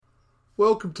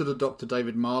Welcome to the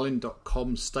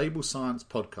drdavidmarlin.com Stable Science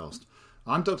Podcast.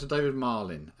 I'm Dr. David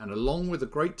Marlin, and along with a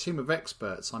great team of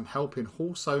experts, I'm helping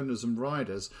horse owners and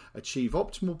riders achieve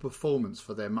optimal performance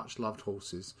for their much-loved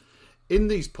horses. In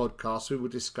these podcasts, we will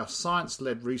discuss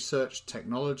science-led research,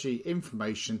 technology,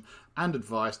 information, and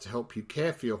advice to help you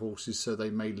care for your horses so they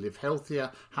may live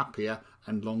healthier, happier,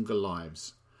 and longer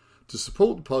lives. To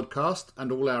support the podcast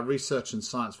and all our research and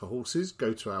science for horses,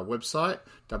 go to our website,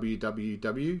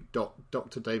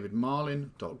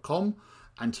 www.drdavidmarlin.com,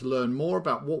 and to learn more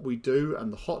about what we do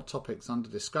and the hot topics under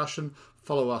discussion,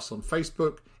 follow us on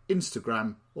Facebook,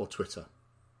 Instagram, or Twitter.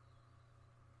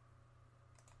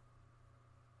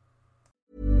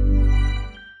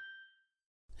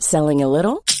 Selling a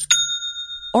little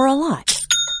or a lot?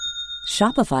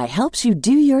 Shopify helps you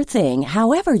do your thing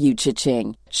however you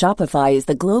cha-ching. Shopify is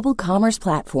the global commerce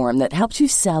platform that helps you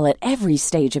sell at every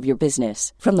stage of your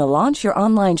business. From the launch your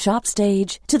online shop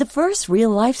stage to the first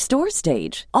real-life store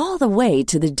stage, all the way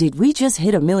to the did we just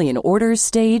hit a million orders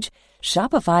stage.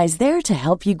 Shopify is there to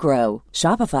help you grow.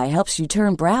 Shopify helps you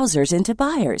turn browsers into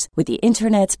buyers with the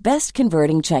internet's best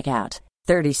converting checkout.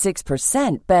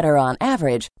 36% better on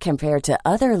average compared to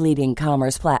other leading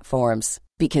commerce platforms.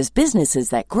 Because businesses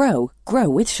that grow, grow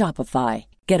with Shopify.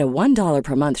 Get a $1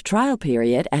 per month trial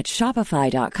period at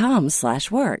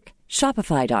shopify.com/work.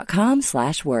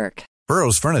 Shopify.com/work.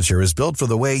 Burrow's furniture is built for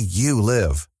the way you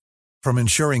live. From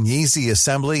ensuring easy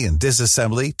assembly and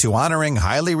disassembly to honoring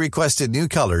highly requested new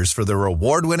colors for their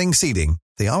award-winning seating,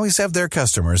 they always have their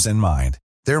customers in mind.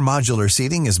 Their modular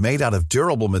seating is made out of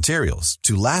durable materials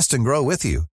to last and grow with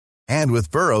you. And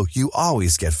with Burrow, you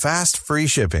always get fast, free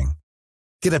shipping.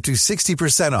 Get up to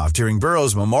 60% off during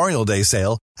Burrow's Memorial Day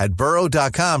sale at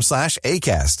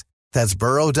burrow.com/ACAST. That's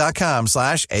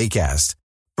burrow.com/ACAST.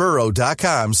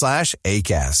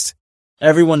 burrow.com/ACAST.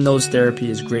 Everyone knows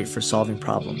therapy is great for solving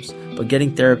problems, but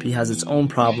getting therapy has its own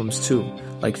problems too,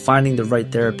 like finding the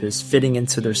right therapist, fitting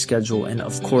into their schedule, and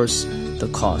of course, the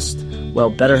cost.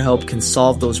 Well, BetterHelp can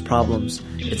solve those problems.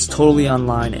 It's totally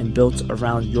online and built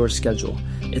around your schedule.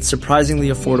 It's surprisingly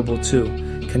affordable too.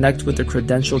 Connect with a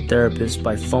credentialed therapist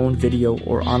by phone, video,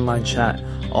 or online chat,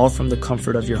 all from the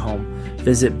comfort of your home.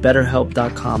 Visit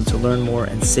BetterHelp.com to learn more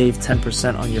and save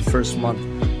 10% on your first month.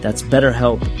 That's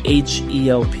BetterHelp,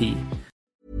 H-E-L-P.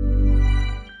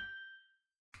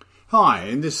 Hi,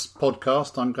 in this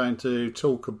podcast I'm going to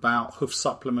talk about hoof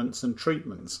supplements and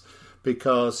treatments,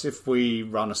 because if we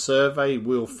run a survey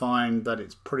we'll find that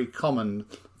it's pretty common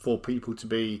for people to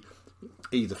be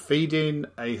either feeding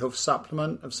a hoof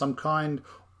supplement of some kind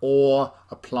or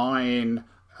applying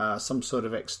some sort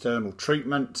of external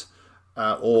treatment,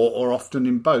 or often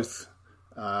in both.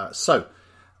 So,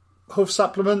 hoof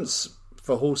supplements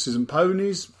for horses and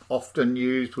ponies, often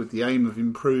used with the aim of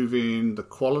improving the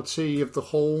quality of the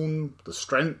horn, the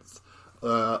strength,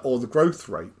 or the growth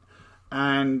rate.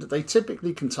 And they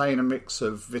typically contain a mix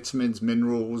of vitamins,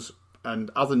 minerals,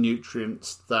 and other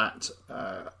nutrients that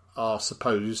are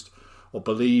supposed or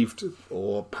believed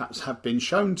or perhaps have been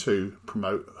shown to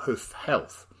promote hoof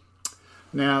health.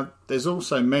 Now, there's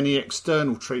also many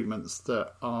external treatments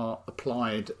that are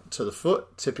applied to the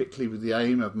foot, typically with the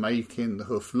aim of making the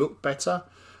hoof look better,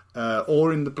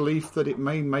 or in the belief that it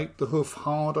may make the hoof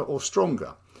harder or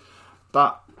stronger.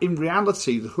 But in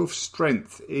reality, the hoof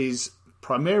strength is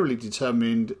primarily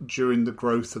determined during the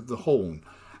growth of the horn.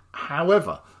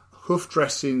 However, hoof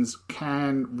dressings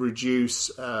can reduce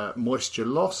moisture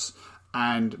loss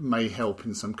and may help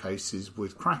in some cases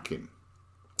with cracking.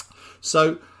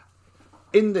 So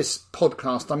in this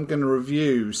podcast, I'm going to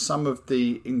review some of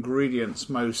the ingredients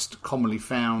most commonly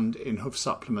found in hoof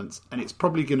supplements, and it's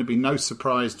probably going to be no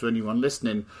surprise to anyone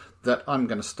listening that I'm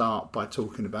going to start by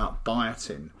talking about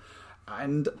biotin.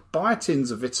 And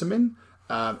biotin's a vitamin.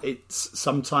 It's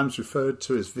sometimes referred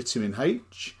to as vitamin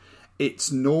H. It's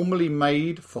normally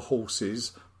made for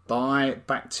horses by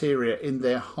bacteria in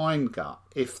their hindgut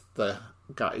if the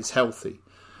gut is healthy.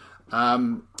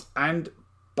 And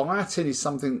biotin is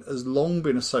something that has long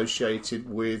been associated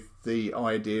with the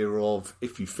idea of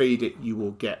if you feed it, you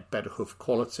will get better hoof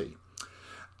quality.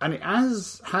 And it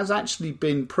has actually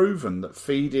been proven that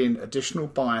feeding additional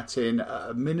biotin at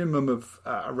a minimum of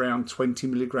around 20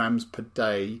 milligrams per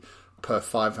day per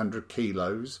 500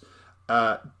 kilos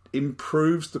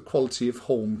improves the quality of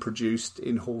horn produced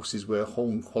in horses where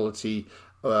horn quality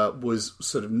was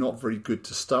sort of not very good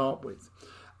to start with.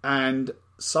 And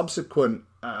subsequent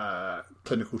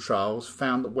clinical trials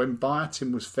found that when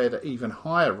biotin was fed at even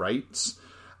higher rates,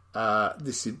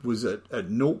 this was at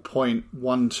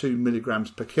 0.12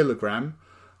 milligrams per kilogram,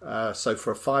 So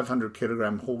for a 500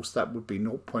 kilogram horse, that would be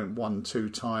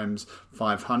 0.12 times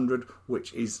 500,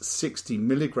 which is 60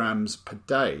 milligrams per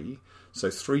day. So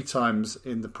 3 times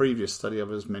in the previous study I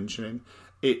was mentioning,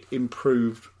 it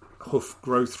improved hoof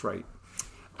growth rate.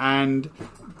 And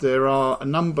there are a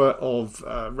number of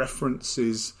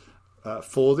references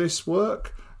for this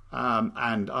work,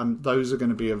 and those are going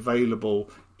to be available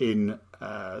in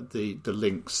the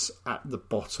links at the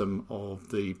bottom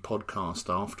of the podcast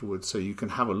afterwards, so you can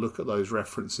have a look at those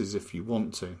references if you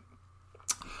want to.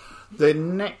 The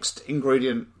next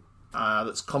ingredient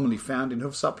that's commonly found in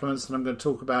hoof supplements that I'm going to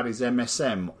talk about is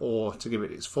MSM, or to give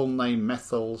it its full name,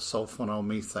 methyl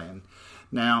sulfonylmethane.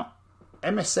 Now,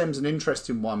 MSM is an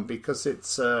interesting one because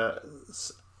it's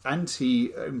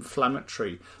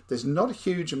anti-inflammatory. There's not a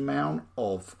huge amount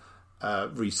of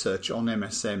research on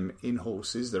MSM in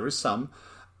horses. There is some,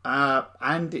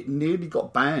 and it nearly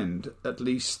got banned, at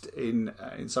least in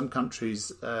some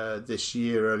countries this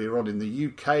year. Earlier on in the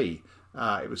UK,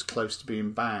 it was close to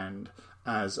being banned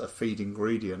as a feed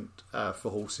ingredient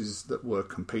for horses that were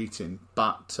competing,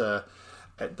 but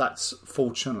that's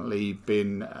fortunately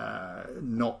been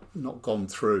not gone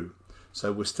through.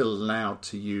 So we're still allowed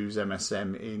to use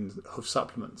MSM in hoof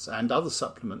supplements and other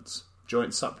supplements,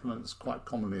 joint supplements quite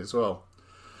commonly as well.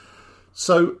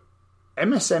 So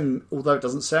MSM, although it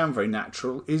doesn't sound very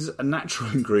natural, is a natural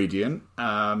ingredient,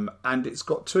 and it's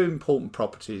got 2 important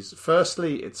properties.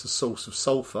 Firstly, it's a source of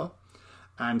sulfur,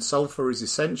 and sulfur is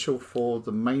essential for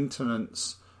the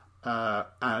maintenance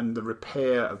and the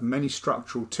repair of many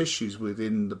structural tissues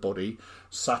within the body,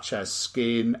 such as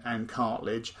skin and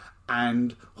cartilage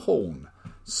and horn.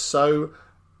 So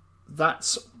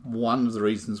that's one of the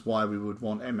reasons why we would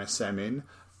want MSM in.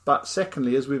 But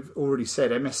secondly, as we've already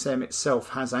said, MSM itself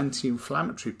has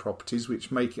anti-inflammatory properties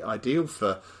which make it ideal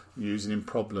for using in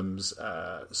problems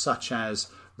such as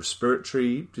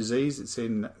respiratory disease. It's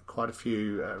in quite a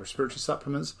few respiratory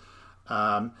supplements.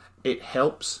 It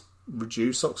helps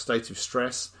reduce oxidative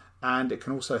stress, and it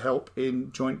can also help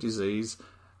in joint disease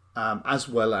as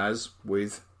well as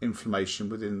with inflammation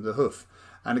within the hoof.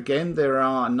 And again, there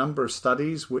are a number of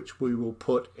studies which we will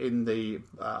put in the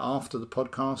after the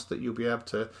podcast that you'll be able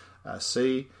to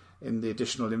see in the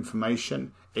additional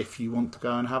information if you want to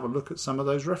go and have a look at some of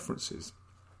those references.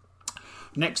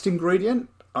 Next ingredient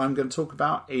I'm going to talk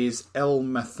about is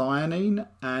L-methionine,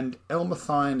 and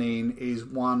L-methionine is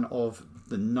one of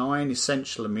the 9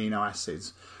 essential amino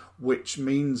acids, which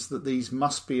means that these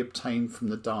must be obtained from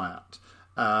the diet.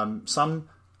 Some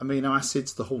amino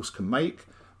acids the horse can make,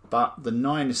 but the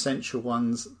 9 essential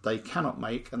ones they cannot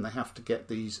make, and they have to get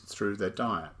these through their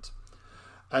diet.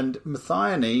 And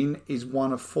methionine is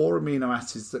one of 4 amino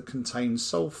acids that contain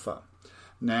sulfur.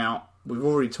 Now, we've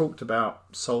already talked about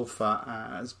sulfur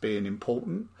as being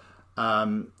important,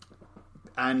 and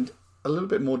a little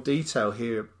bit more detail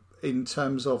here in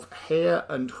terms of hair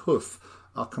and hoof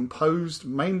are composed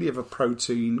mainly of a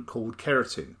protein called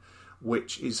keratin,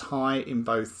 which is high in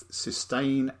both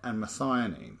cysteine and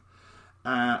methionine.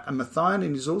 And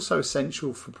methionine is also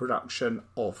essential for production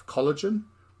of collagen,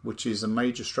 which is a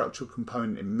major structural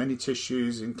component in many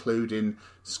tissues, including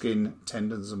skin,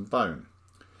 tendons and bone.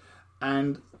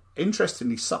 And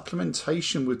interestingly,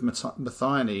 supplementation with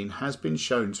methionine has been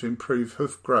shown to improve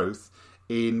hoof growth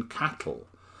in cattle.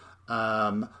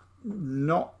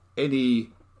 Not any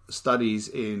studies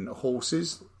in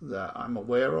horses that I'm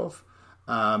aware of,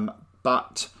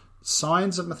 but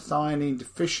signs of methionine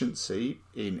deficiency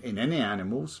in any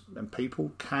animals and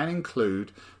people can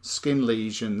include skin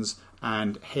lesions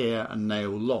and hair and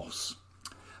nail loss.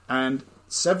 And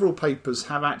several papers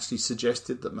have actually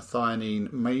suggested that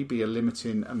methionine may be a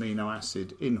limiting amino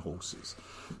acid in horses.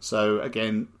 So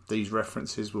again, these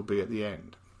references will be at the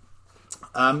end.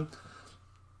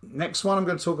 Next one I'm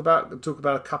going to talk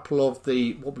about a couple of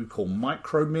the what we call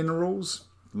microminerals.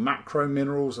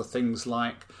 Macrominerals are things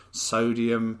like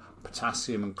sodium,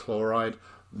 potassium and chloride.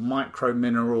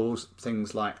 Microminerals,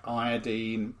 things like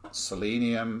iodine,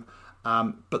 selenium.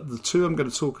 But the 2 I'm going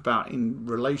to talk about in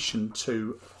relation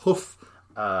to hoof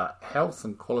health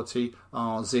and quality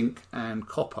are zinc and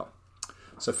copper.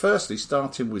 So firstly,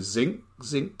 starting with zinc.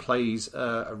 Zinc plays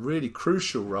a really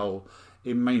crucial role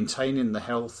in maintaining the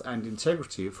health and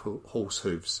integrity of horse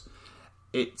hooves.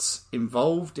 It's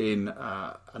involved in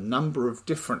a number of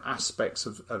different aspects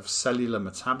of cellular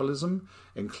metabolism,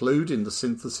 including the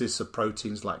synthesis of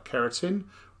proteins like keratin,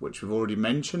 which we've already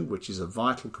mentioned, which is a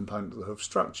vital component of the hoof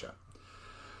structure.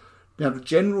 Now, the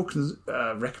general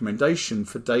recommendation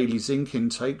for daily zinc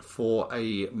intake for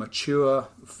a mature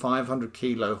 500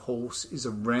 kilo horse is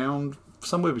around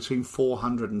somewhere between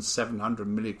 400 and 700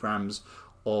 milligrams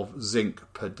of zinc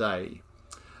per day.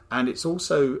 And it's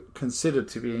also considered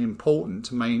to be important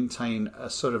to maintain a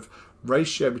sort of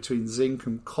ratio between zinc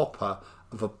and copper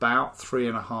of about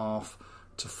 3.5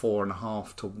 to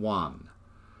 4.5 to 1.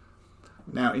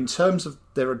 Now, in terms of,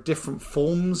 there are different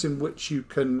forms in which you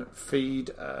can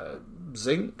feed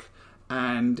zinc,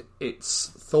 and it's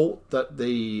thought that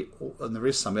and there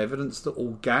is some evidence that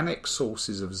organic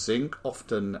sources of zinc,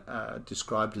 often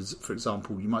described as, for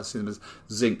example, you might see them as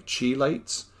zinc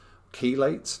chelates,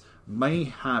 may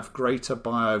have greater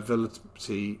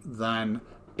bioavailability than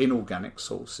inorganic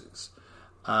sources.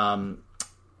 And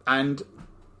in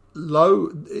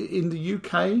the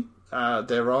UK,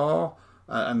 there are,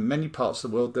 and many parts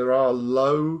of the world, there are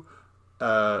low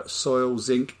soil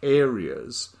zinc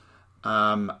areas.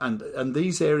 And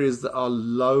these areas that are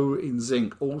low in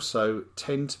zinc also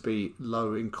tend to be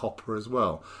low in copper as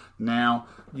well. Now,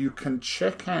 you can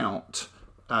check out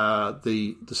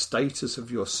the status of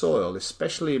your soil,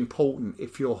 especially important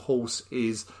if your horse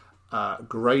is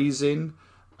grazing,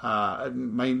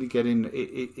 mainly getting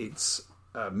its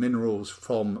minerals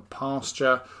from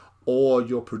pasture, or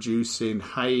you're producing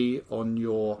hay on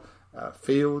your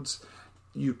fields.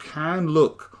 You can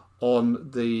look on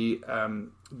the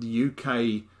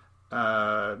UK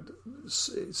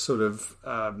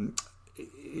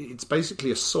it's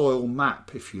basically a soil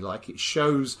map, if you like. It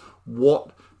shows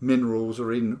what minerals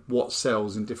are in what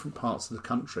cells in different parts of the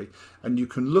country, and you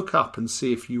can look up and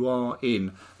see if you are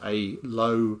in a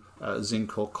low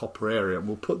zinc or copper area. And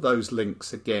we'll put those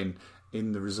links again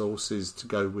in the resources to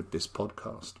go with this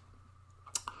podcast.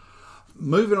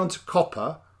 Moving on to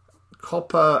copper.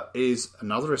 Copper is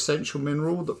another essential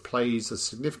mineral that plays a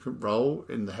significant role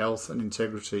in the health and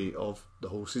integrity of the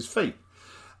horse's feet.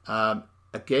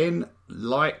 Again,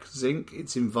 like zinc,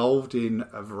 it's involved in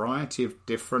a variety of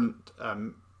different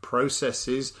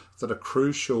processes that are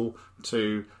crucial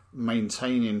to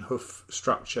maintaining hoof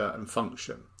structure and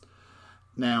function.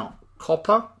 Now,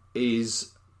 copper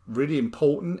is really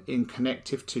important in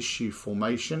connective tissue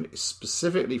formation,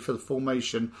 specifically for the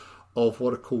formation of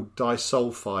what are called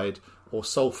disulfide or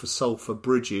sulfur-sulfur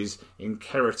bridges in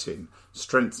keratin,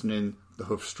 strengthening the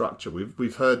hoof structure.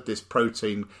 We've heard this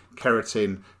protein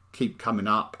keratin keep coming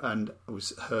up, and we've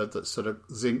heard that sort of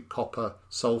zinc, copper,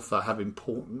 sulfur have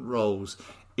important roles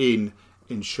in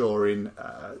ensuring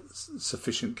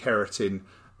sufficient keratin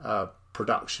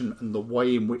production and the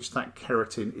way in which that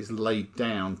keratin is laid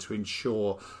down to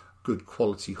ensure good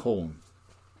quality horn.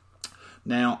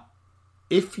 Now,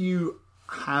 if you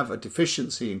have a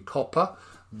deficiency in copper,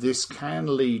 this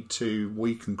can lead to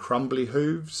weak and crumbly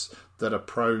hooves that are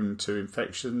prone to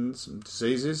infections and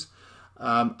diseases.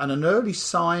 And an early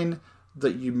sign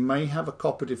that you may have a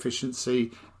copper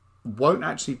deficiency won't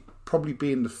actually probably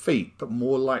be in the feet, but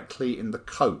more likely in the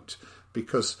coat,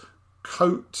 because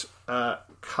coat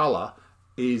colour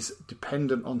is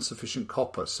dependent on sufficient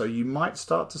copper. So you might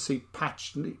start to see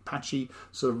patchy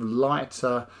sort of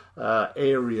lighter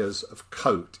areas of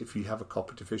coat if you have a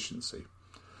copper deficiency.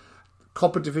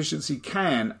 Copper deficiency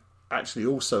can actually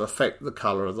also affect the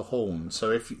colour of the horn.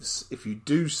 So if you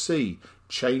do see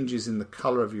changes in the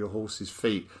colour of your horse's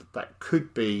feet, that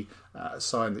could be a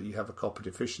sign that you have a copper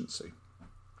deficiency.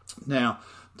 Now,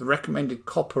 the recommended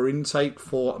copper intake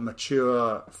for a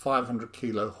mature 500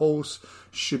 kilo horse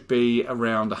should be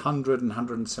around 100 and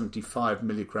 175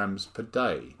 milligrams per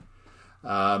day.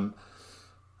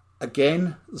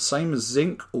 Again, the same as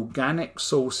zinc, organic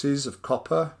sources of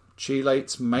copper,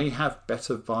 chelates, may have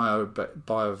better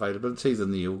bioavailability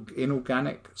than the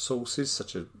inorganic sources,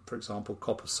 such as, for example,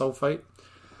 copper sulfate.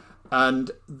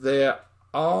 And there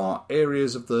are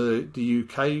areas of the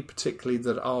UK particularly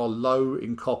that are low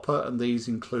in copper, and these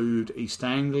include East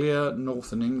Anglia,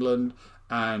 Northern England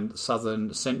and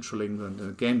Southern Central England.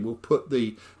 And again, we'll put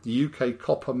the UK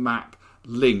copper map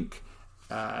link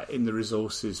in the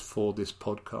resources for this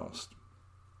podcast.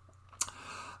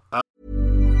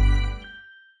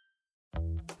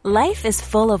 Life is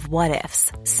full of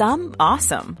what-ifs. Some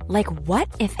awesome, like what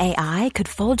if AI could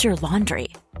fold your laundry?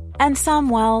 And some,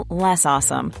 well, less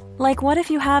awesome, like what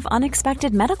if you have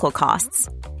unexpected medical costs?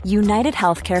 United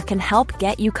Healthcare can help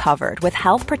get you covered with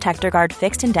Health Protector Guard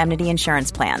fixed indemnity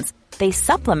insurance plans. They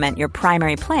supplement your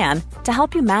primary plan to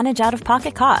help you manage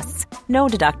out-of-pocket costs. No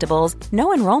deductibles,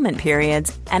 no enrollment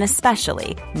periods, and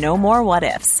especially no more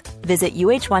what-ifs. Visit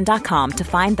uh1.com to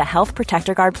find the Health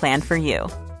Protector Guard plan for you.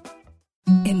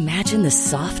 Imagine the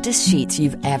softest sheets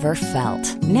you've ever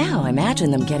felt. Now imagine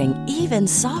them getting even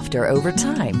softer over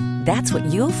time. That's what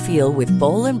you'll feel with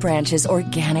Boll & Branch's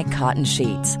organic cotton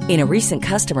sheets. In a recent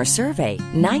customer survey,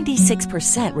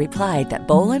 96% replied that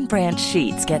Boll & Branch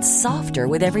sheets get softer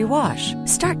with every wash.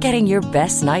 Start getting your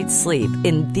best night's sleep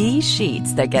in these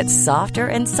sheets that get softer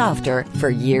and softer for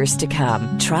years to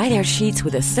come. Try their sheets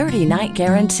with a 30-night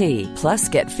guarantee. Plus,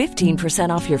 get 15%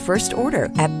 off your first order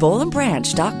at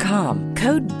bollandbranch.com.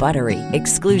 Code BUTTERY.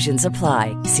 Exclusions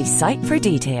apply. See site for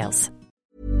details.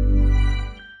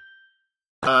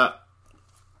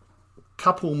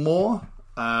 Couple more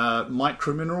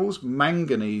microminerals.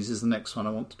 Manganese is the next one I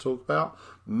want to talk about.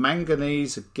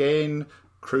 Manganese, again,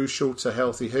 crucial to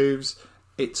healthy hooves.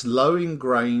 It's low in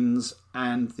grains,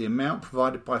 and the amount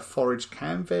provided by forage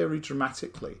can vary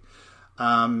dramatically.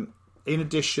 In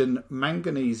addition,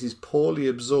 manganese is poorly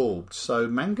absorbed, so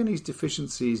manganese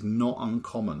deficiency is not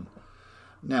uncommon.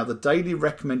 Now, the daily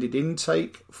recommended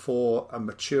intake for a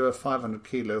mature 500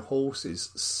 kilo horse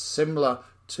is similar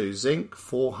to zinc,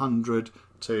 400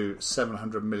 to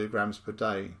 700 milligrams per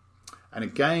day. And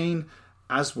again,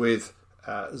 as with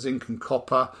zinc and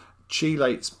copper,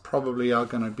 chelates probably are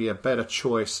going to be a better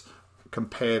choice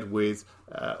compared with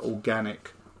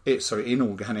inorganic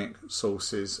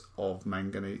sources of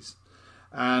manganese.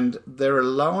 And there are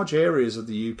large areas of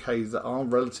the UK that are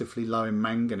relatively low in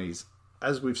manganese.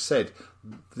 As we've said,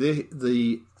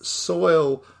 the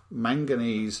soil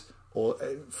manganese, or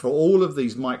for all of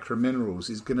these microminerals,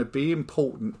 is going to be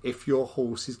important if your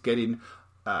horse is getting,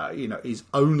 is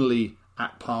only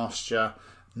at pasture,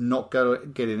 not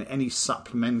getting any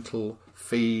supplemental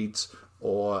feeds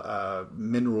or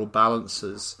mineral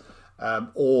balances,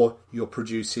 or you're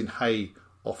producing hay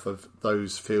off of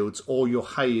those fields, or your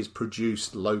hay is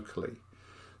produced locally.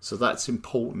 So that's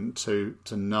important to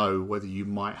know whether you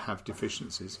might have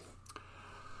deficiencies.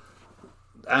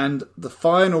 And the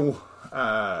final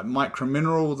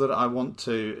micromineral that I want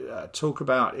to talk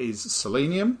about is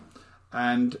selenium.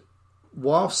 And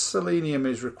whilst selenium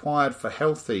is required for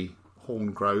healthy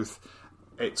horn growth,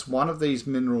 it's one of these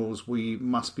minerals we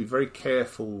must be very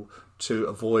careful to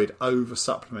avoid over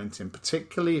supplementing,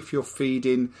 particularly if you're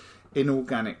feeding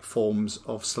inorganic forms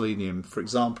of selenium. For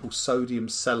example, sodium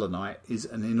selenite is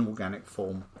an inorganic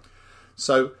form.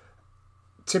 So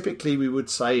typically we would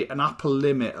say an upper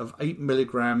limit of 8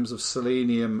 milligrams of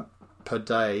selenium per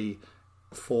day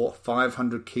for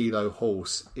 500 kilo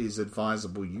horse is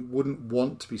advisable. You wouldn't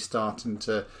want to be starting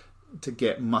to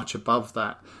get much above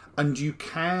that. And you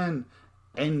can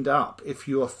end up, if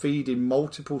you are feeding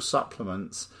multiple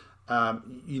supplements,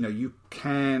 you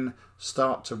can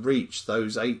start to reach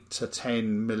those 8 to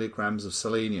 10 milligrams of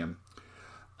selenium.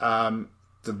 The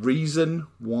reason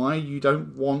why you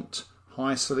don't want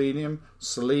high selenium,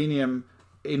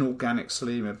 inorganic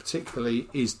selenium particularly,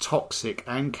 is toxic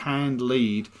and can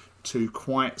lead to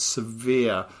quite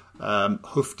severe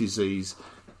hoof disease,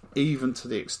 even to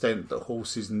the extent that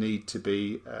horses need to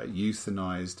be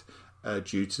euthanized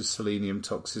due to selenium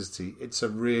toxicity. It's a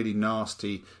really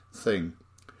nasty thing.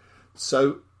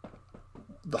 So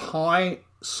the high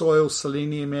soil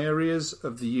selenium areas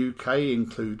of the UK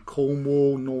include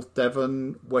Cornwall, North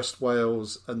Devon, West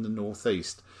Wales and the North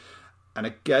East. And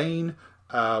again,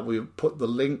 we put the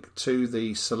link to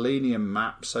the selenium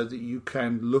map so that you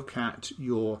can look at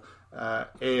your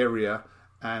area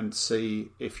and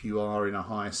see if you are in a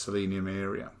high selenium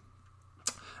area.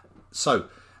 So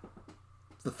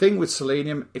the thing with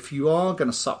selenium, if you are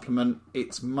going to supplement,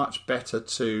 it's much better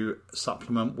to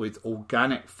supplement with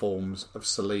organic forms of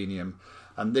selenium.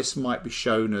 And this might be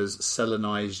shown as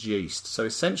selenized yeast. So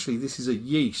essentially this is a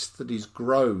yeast that is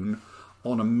grown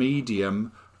on a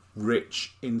medium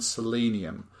rich in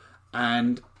selenium.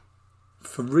 And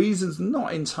for reasons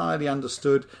not entirely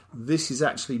understood, this is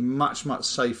actually much, much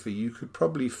safer. You could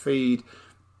probably feed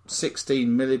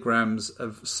 16 milligrams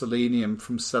of selenium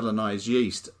from selenized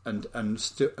yeast and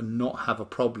not have a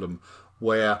problem,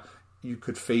 where you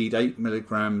could feed 8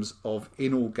 milligrams of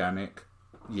inorganic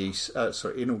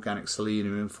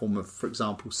selenium in form of, for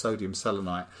example, sodium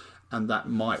selenite, and that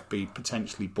might be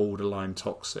potentially borderline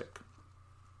toxic.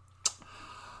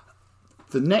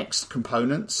 The next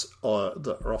components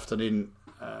that are often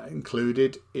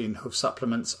included in hoof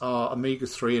supplements are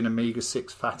omega-3 and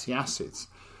omega-6 fatty acids.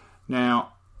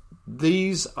 Now,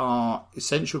 these are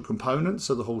essential components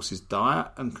of the horse's diet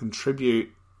and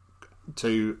contribute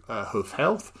to hoof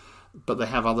health, but they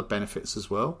have other benefits as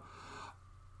well.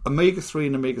 Omega-3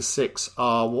 and omega-6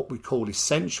 are what we call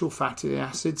essential fatty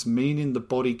acids, meaning the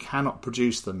body cannot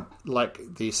produce them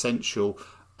like the essential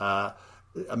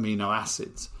amino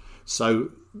acids. So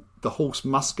the horse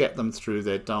must get them through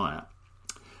their diet.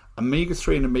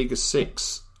 Omega-3 and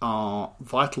omega-6 are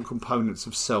vital components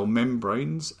of cell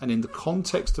membranes, and in the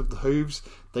context of the hooves,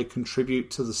 they contribute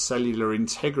to the cellular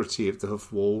integrity of the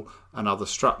hoof wall and other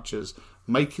structures,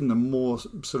 making them more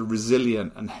sort of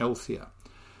resilient and healthier.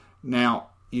 Now,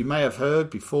 you may have heard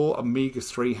before,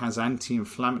 omega-3 has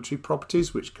anti-inflammatory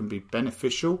properties which can be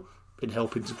beneficial in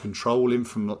helping to control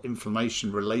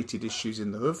inflammation-related issues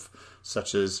in the hoof,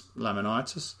 such as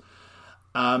laminitis.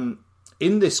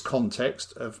 In this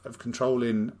context of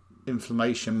controlling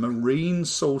inflammation, marine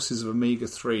sources of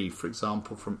omega-3, for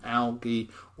example from algae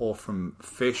or from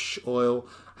fish oil,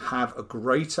 have a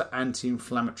greater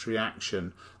anti-inflammatory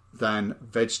action than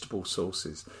vegetable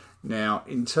sources. Now,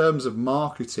 in terms of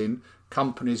marketing,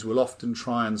 companies will often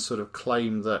try and sort of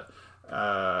claim that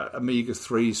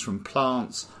omega-3s from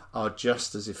plants are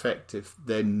just as effective.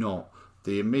 They're not.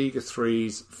 The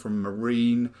omega-3s from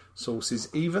marine sources,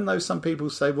 even though some people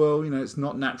say, well, it's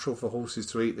not natural for horses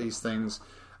to eat these things,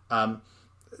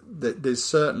 there's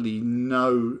certainly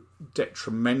no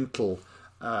detrimental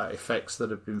effects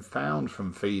that have been found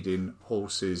from feeding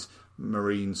horses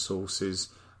marine sources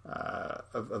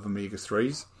of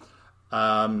omega-3s.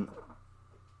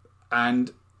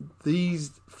 And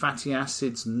these fatty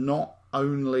acids not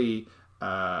only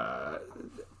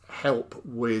help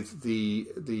with the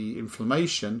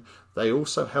inflammation, they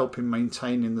also help in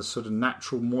maintaining the sort of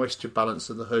natural moisture balance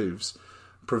of the hooves,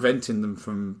 preventing them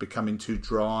from becoming too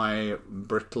dry,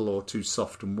 brittle, or too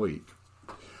soft and weak.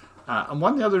 And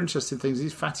one of the other interesting things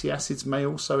is fatty acids may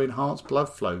also enhance blood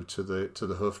flow to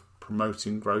the hoof,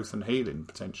 promoting growth and healing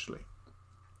potentially.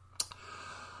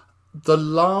 The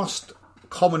last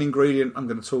common ingredient I'm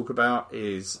going to talk about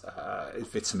is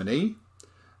vitamin E.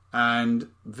 And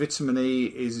vitamin E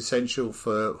is essential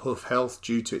for hoof health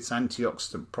due to its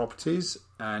antioxidant properties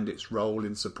and its role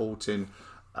in supporting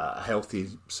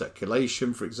healthy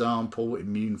circulation, for example,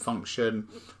 immune function,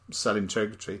 cell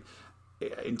integrity.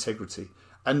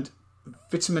 And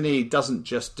vitamin E doesn't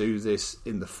just do this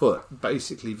in the foot.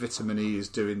 Basically, vitamin E is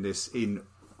doing this in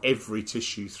every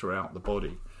tissue throughout the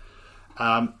body.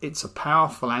 It's a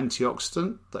powerful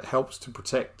antioxidant that helps to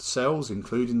protect cells,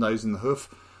 including those in the hoof,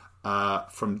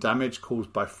 from damage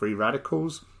caused by free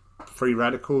radicals. Free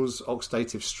radicals,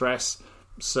 oxidative stress,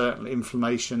 certainly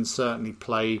inflammation, certainly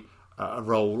play a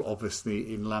role,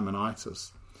 obviously, in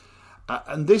laminitis.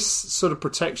 And this sort of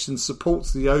protection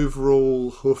supports the overall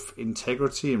hoof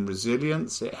integrity and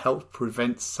resilience. It helps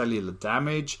prevent cellular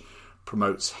damage,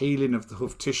 promotes healing of the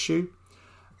hoof tissue.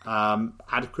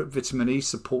 Adequate vitamin E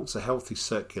supports a healthy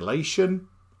circulation,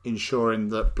 ensuring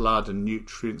that blood and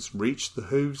nutrients reach the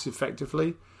hooves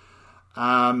effectively.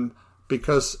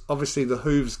 Because obviously the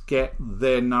hooves get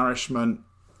their nourishment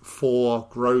for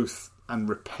growth and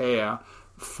repair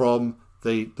from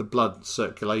the blood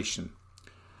circulation.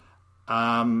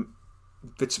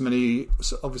 Vitamin E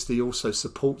obviously also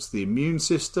supports the immune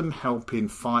system, helping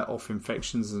fight off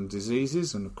infections and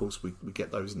diseases, and of course we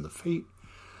get those in the feet.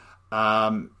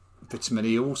 Vitamin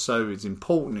E also is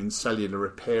important in cellular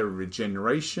repair and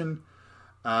regeneration.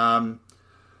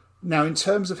 Now, in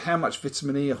terms of how much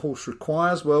vitamin E a horse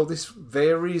requires, well, this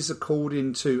varies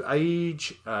according to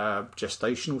age,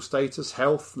 gestational status,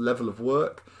 health, level of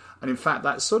work. And in fact,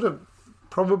 that sort of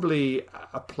probably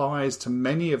applies to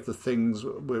many of the things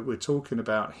we're talking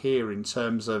about here in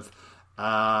terms of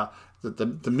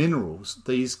the minerals.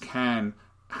 These can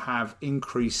have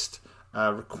increased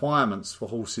requirements for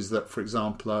horses that, for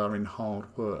example, are in hard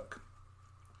work.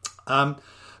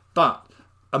 But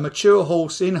a mature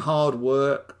horse in hard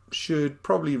work should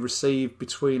probably receive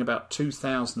between about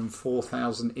 2,000 and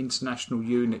 4,000 international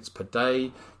units per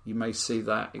day. You may see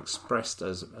that expressed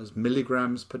as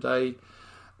milligrams per day.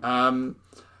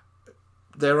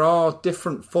 There are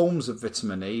different forms of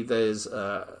vitamin E. There's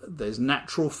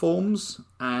natural forms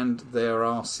and there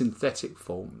are synthetic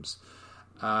forms.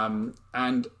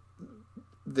 And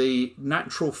the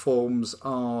natural forms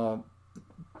are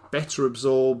better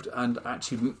absorbed and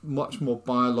actually much more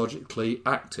biologically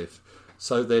active,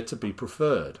 so they're to be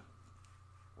preferred.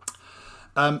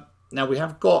 Now we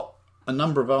have got a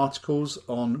number of articles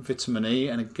on vitamin E,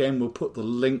 and again we'll put the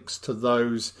links to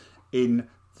those in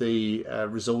the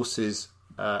resources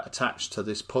attached to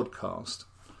this podcast.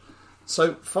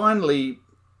 So finally,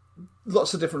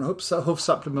 lots of different hoof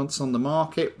supplements on the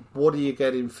market. What are you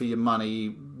getting for your money?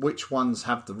 Which ones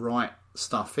have the right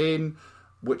stuff in?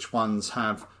 Which ones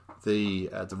have the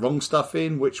wrong stuff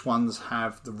in? Which ones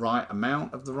have the right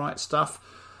amount of the right stuff?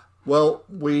 Well,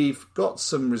 we've got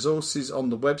some resources on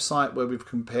the website where we've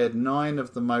compared 9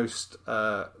 of the most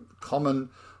common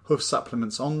hoof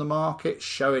supplements on the market,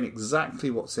 showing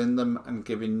exactly what's in them and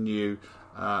giving you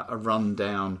a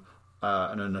rundown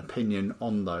and an opinion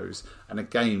on those. And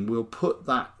again, we'll put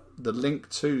the link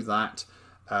to that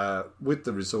with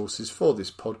the resources for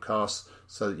this podcast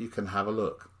so that you can have a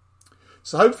look.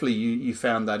 So hopefully you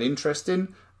found that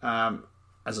interesting. As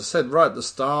I said right at the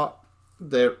start,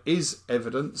 there is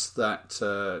evidence that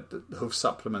hoof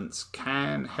supplements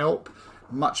can help.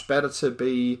 Much better to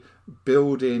be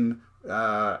building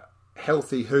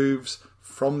healthy hooves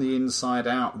from the inside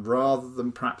out rather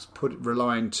than perhaps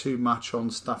relying too much on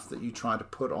stuff that you try to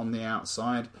put on the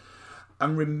outside.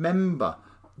 And remember,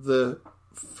 the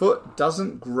foot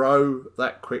doesn't grow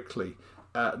that quickly.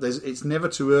 It's never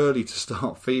too early to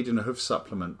start feeding a hoof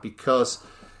supplement because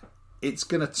it's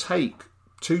going to take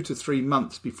 2 to 3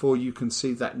 months before you can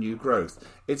see that new growth.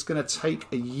 It's going to take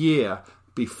a year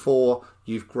before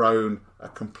you've grown a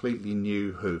completely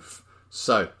new hoof.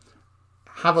 So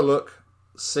have a look,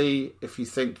 see if you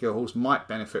think your horse might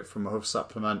benefit from a hoof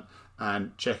supplement,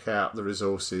 and check out the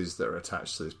resources that are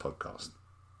attached to this podcast.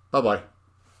 Bye-bye.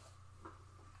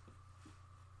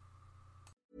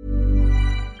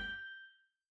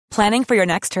 Planning for your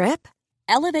next trip?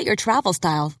 Elevate your travel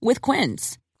style with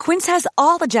Quince. Quince has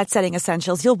all the jet-setting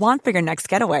essentials you'll want for your next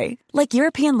getaway, like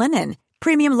European linen,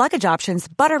 premium luggage options,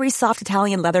 buttery soft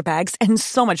Italian leather bags, and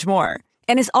so much more.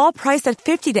 And is all priced at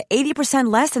 50 to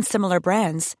 80% less than similar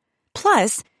brands.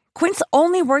 Plus, Quince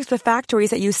only works with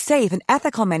factories that use safe and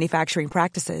ethical manufacturing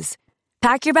practices.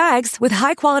 Pack your bags with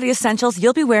high-quality essentials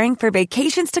you'll be wearing for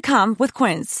vacations to come with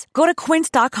Quince. Go to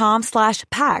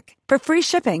quince.com/pack for free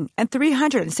shipping and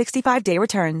 365-day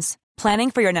returns. Planning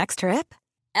for your next trip?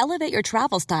 Elevate your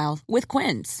travel style with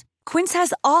Quince. Quince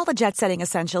has all the jet-setting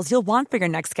essentials you'll want for your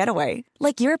next getaway,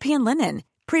 like European linen,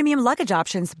 premium luggage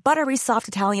options, buttery soft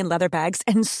Italian leather bags,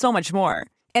 and so much more.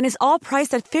 And is all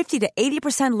priced at 50 to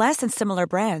 80% less than similar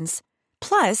brands.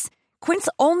 Plus, Quince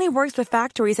only works with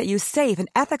factories that use safe and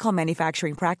ethical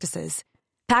manufacturing practices.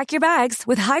 Pack your bags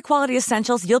with high-quality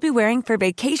essentials you'll be wearing for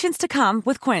vacations to come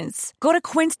with Quince. Go to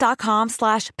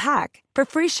quince.com/pack for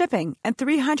free shipping and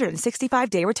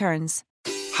 365-day returns.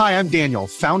 Hi, I'm Daniel,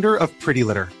 founder of Pretty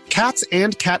Litter. Cats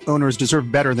and cat owners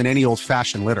deserve better than any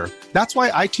old-fashioned litter. That's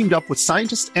why I teamed up with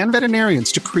scientists and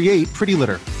veterinarians to create Pretty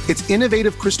Litter. Its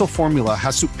innovative crystal formula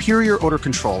has superior odor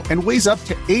control and weighs up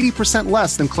to 80%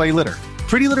 less than clay litter.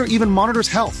 Pretty Litter even monitors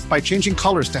health by changing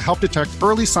colors to help detect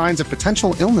early signs of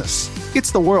potential illness.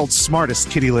 It's the world's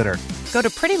smartest kitty litter. Go to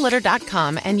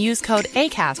prettylitter.com and use code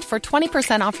ACAST for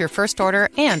 20% off your first order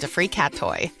and a free cat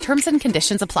toy. Terms and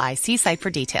conditions apply. See site for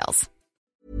details.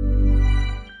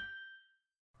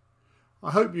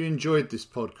 I hope you enjoyed this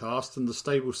podcast and the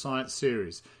Stable Science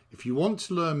series. If you want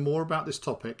to learn more about this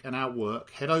topic and our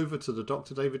work, head over to the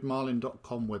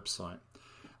drdavidmarlin.com website.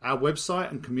 Our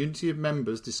website and community of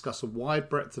members discuss a wide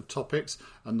breadth of topics,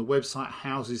 and the website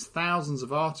houses thousands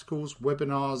of articles,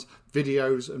 webinars,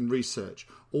 videos and research,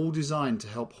 all designed to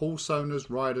help horse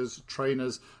owners, riders,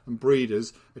 trainers and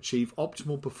breeders achieve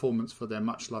optimal performance for their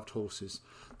much-loved horses.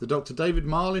 The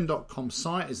drdavidmarlin.com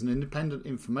site is an independent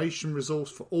information resource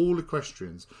for all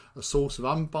equestrians, a source of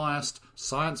unbiased,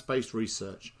 science-based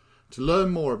research. To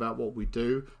learn more about what we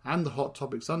do and the hot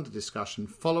topics under discussion,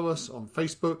 follow us on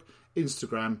Facebook,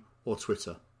 Instagram or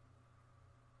Twitter.